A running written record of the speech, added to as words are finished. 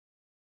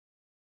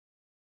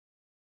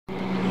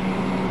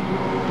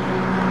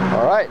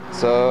Alright,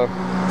 so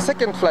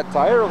second flat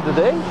tire of the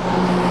day.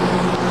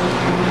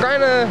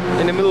 Kinda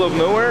in the middle of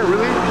nowhere,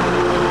 really.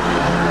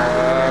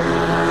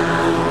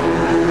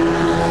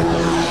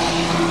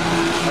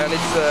 And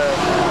it's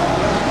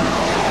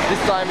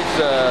this time it's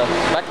a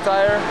back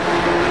tire.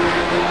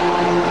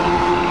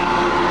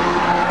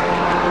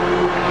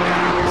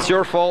 It's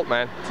your fault,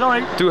 man.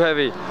 Sorry. Too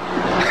heavy.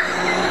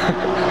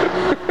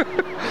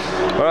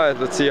 Alright,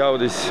 let's see how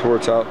this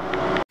works out.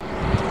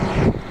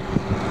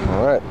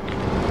 Alright.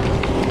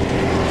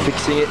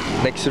 Fixing it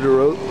next to the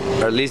road,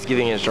 or at least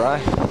giving it a try.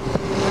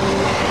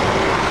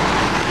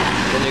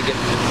 Then you get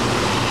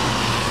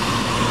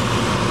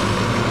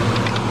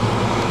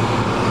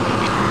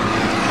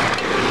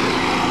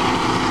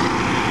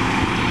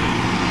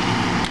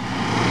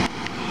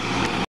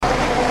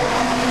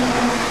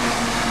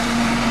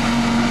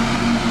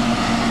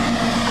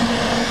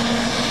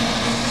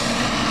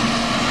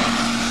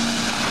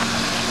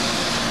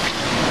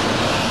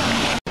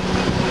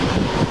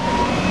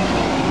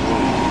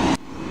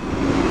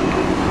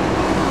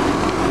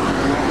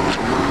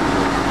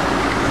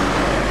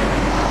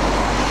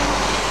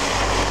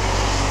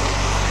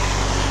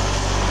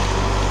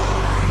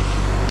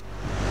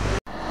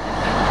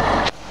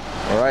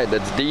Alright,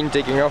 that's Dean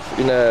taking off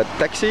in a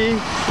taxi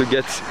to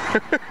get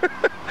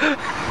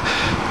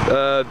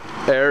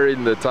air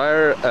in the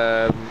tire,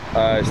 and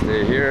I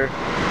stay here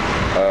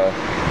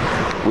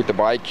with the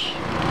bike,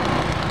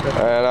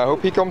 and I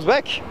hope he comes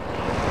back.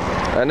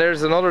 And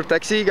there's another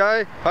taxi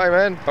guy. Hi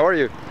man, how are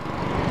you?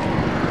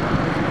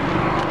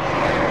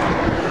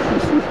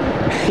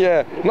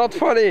 Yeah, not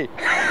funny.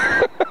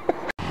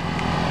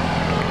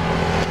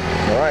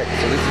 Alright,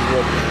 so this is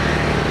what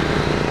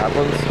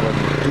happens when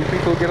two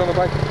people get on the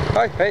bike.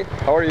 Hi, hey,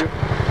 how are you?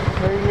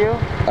 How are you?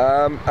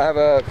 I have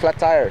a flat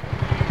tire.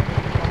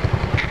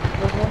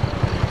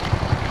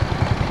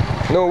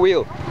 No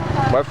wheel.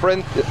 My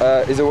friend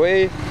is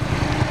away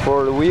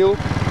for the wheel.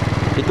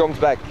 He comes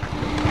back.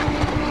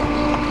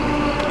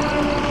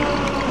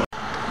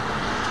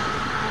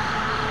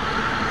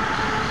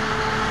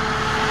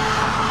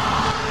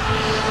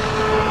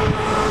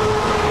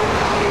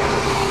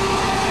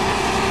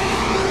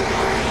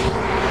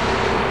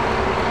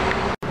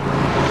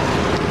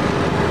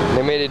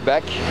 They made it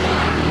back.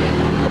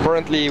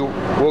 Apparently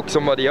woke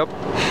somebody up,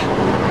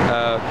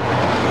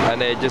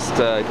 and they just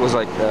it was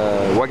like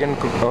a wagon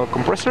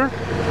compressor,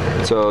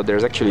 so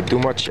there's actually too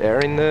much air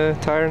in the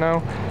tire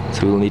now,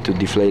 so we'll need to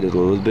deflate it a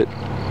little bit,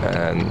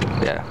 and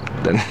yeah,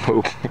 then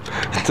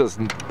it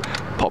doesn't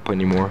pop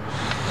anymore.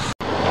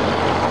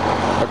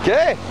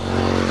 Okay,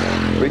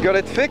 we got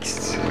it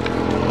fixed.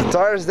 The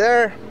tire's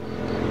there,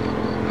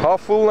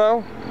 half full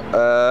now,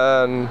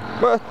 and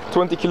well,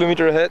 20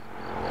 kilometers ahead.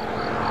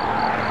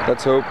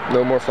 Let's hope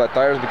no more flat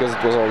tires because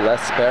it was our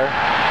last spare.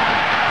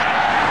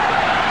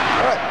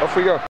 Alright, off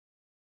we go.